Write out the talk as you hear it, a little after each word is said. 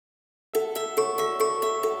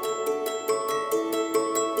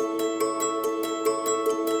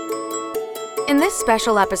In this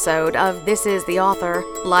special episode of This is the Author,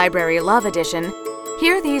 Library Love Edition,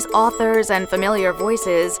 hear these authors and familiar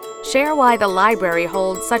voices share why the library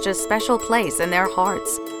holds such a special place in their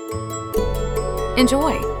hearts.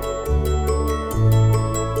 Enjoy.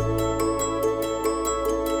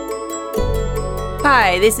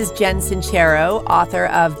 Hi, this is Jen Sincero, author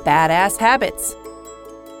of Badass Habits.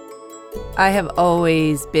 I have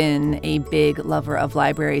always been a big lover of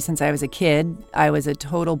libraries since I was a kid. I was a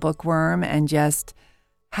total bookworm, and just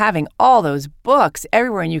having all those books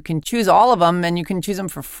everywhere, and you can choose all of them, and you can choose them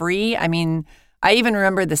for free. I mean, I even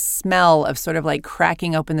remember the smell of sort of like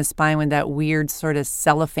cracking open the spine with that weird sort of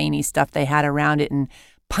cellophane-y stuff they had around it and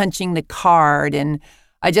punching the card. And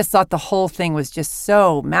I just thought the whole thing was just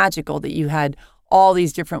so magical that you had all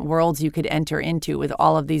these different worlds you could enter into with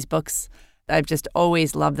all of these books. I've just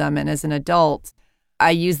always loved them. And as an adult,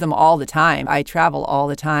 I use them all the time. I travel all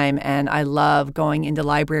the time, and I love going into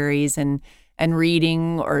libraries and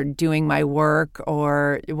reading or doing my work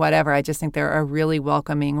or whatever. I just think they're a really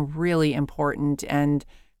welcoming, really important, and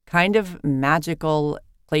kind of magical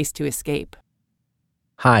place to escape.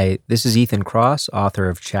 Hi, this is Ethan Kross, author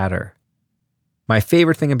of Chatter. My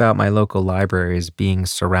favorite thing about my local library is being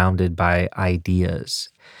surrounded by ideas.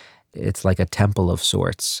 It's like a temple of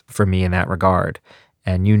sorts for me in that regard.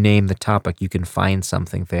 And you name the topic, you can find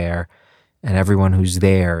something there. And everyone who's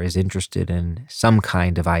there is interested in some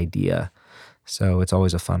kind of idea. So it's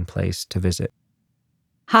always a fun place to visit.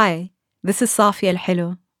 Hi, this is Safia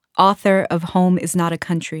Elhillo, author of Home is Not a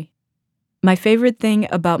Country. My favorite thing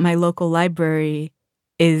about my local library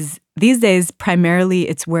is these days, primarily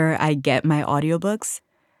it's where I get my audiobooks.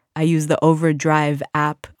 I use the Overdrive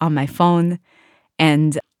app on my phone,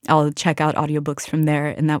 and I'll check out audiobooks from there,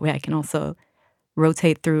 and that way I can also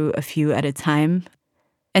rotate through a few at a time.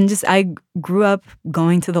 And just I grew up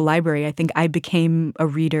going to the library. I think I became a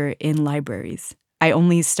reader in libraries. I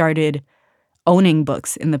only started owning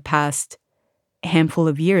books in the past handful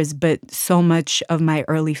of years, but so much of my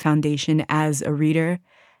early foundation as a reader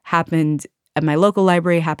happened at my local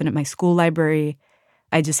library, happened at my school library.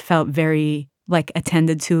 I just felt very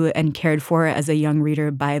attended to and cared for as a young reader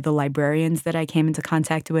by the librarians that I came into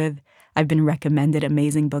contact with. I've been recommended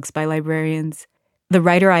amazing books by librarians. The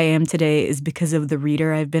writer I am today is because of the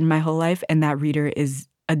reader I've been my whole life, and that reader is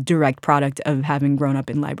a direct product of having grown up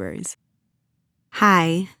in libraries.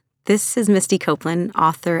 Hi, this is Misty Copeland,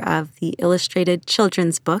 author of the illustrated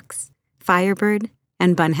children's books, Firebird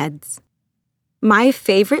and Bunheads. My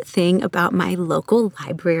favorite thing about my local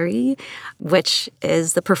library, which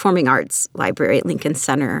is the Performing Arts Library at Lincoln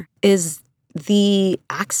Center, is the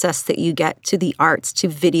access that you get to the arts, to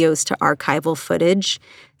videos, to archival footage.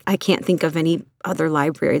 I can't think of any other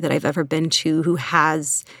library that I've ever been to who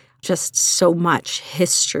has just so much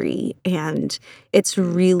history. And it's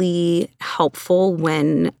really helpful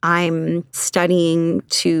when I'm studying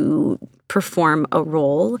to perform a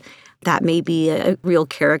role that may be a real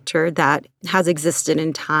character that has existed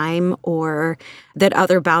in time or that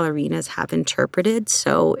other ballerinas have interpreted.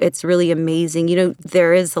 So it's really amazing. You know,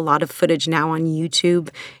 there is a lot of footage now on YouTube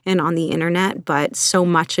and on the internet, but so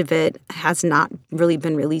much of it has not really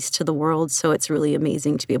been released to the world. So it's really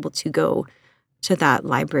amazing to be able to go to that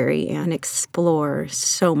library and explore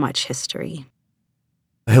so much history.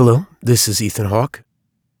 Hello, this is Ethan Hawke.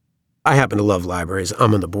 I happen to love libraries.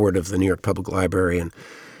 I'm on the board of the New York Public Library, and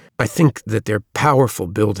I think that they're powerful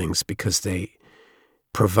buildings because they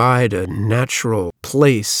provide a natural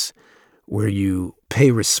place where you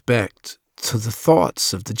pay respect to the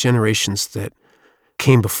thoughts of the generations that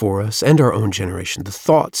came before us and our own generation, the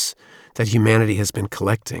thoughts that humanity has been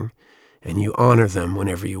collecting, and you honor them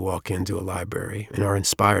whenever you walk into a library and are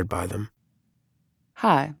inspired by them.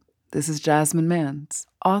 Hi, this is Jasmine Mans,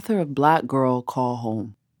 author of Black Girl Call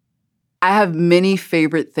Home. I have many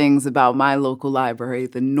favorite things about my local library,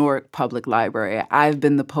 the Newark Public Library. I've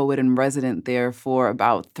been the poet in resident there for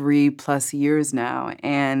about 3+ years now,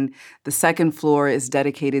 and the second floor is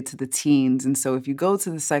dedicated to the teens. And so if you go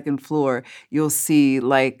to the second floor, you'll see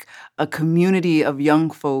a community of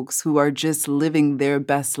young folks who are just living their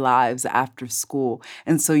best lives after school.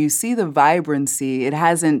 And so you see the vibrancy. It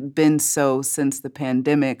hasn't been so since the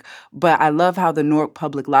pandemic, but I love how the Newark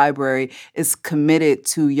Public Library is committed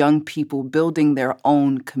to young people building their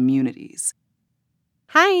own communities.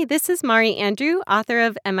 Hi, this is Mari Andrew, author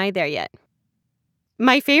of Am I There Yet?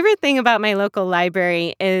 My favorite thing about my local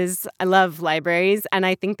library is I love libraries, and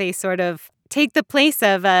I think they sort of take the place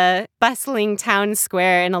of a bustling town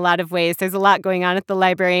square in a lot of ways. There's a lot going on at the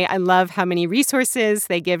library. I love how many resources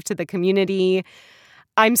they give to the community.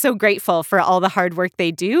 I'm so grateful for all the hard work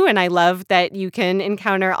they do, and I love that you can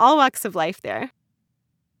encounter all walks of life there.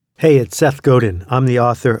 Hey, it's Seth Godin. I'm the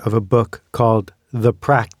author of a book called The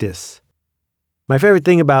Practice. My favorite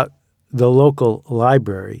thing about the local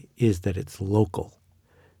library is that it's local.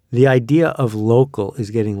 The idea of local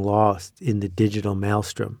is getting lost in the digital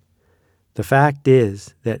maelstrom. The fact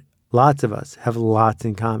is that lots of us have lots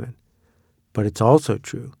in common. But it's also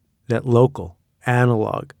true that local,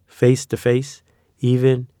 analog, face-to-face,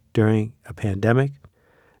 even during a pandemic,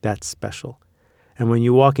 that's special. And when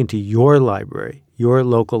you walk into your library, your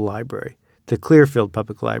local library, the Clearfield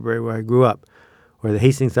Public Library where I grew up, or the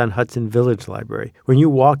Hastings-on-Hudson Village Library, when you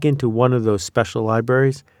walk into one of those special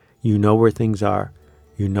libraries, you know where things are,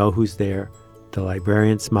 you know who's there, the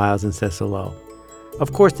librarian smiles and says hello.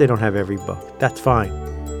 Of course they don't have every book. That's fine.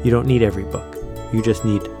 You don't need every book. You just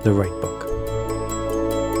need the right book.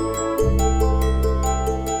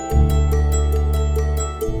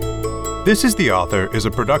 This is the Author is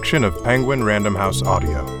a production of Penguin Random House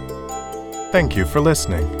Audio. Thank you for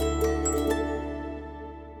listening.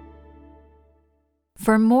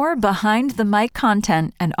 For more behind-the-mic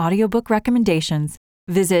content and audiobook recommendations,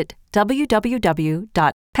 visit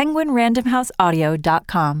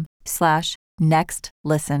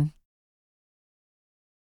www.penguinrandomhouseaudio.com/nextlisten.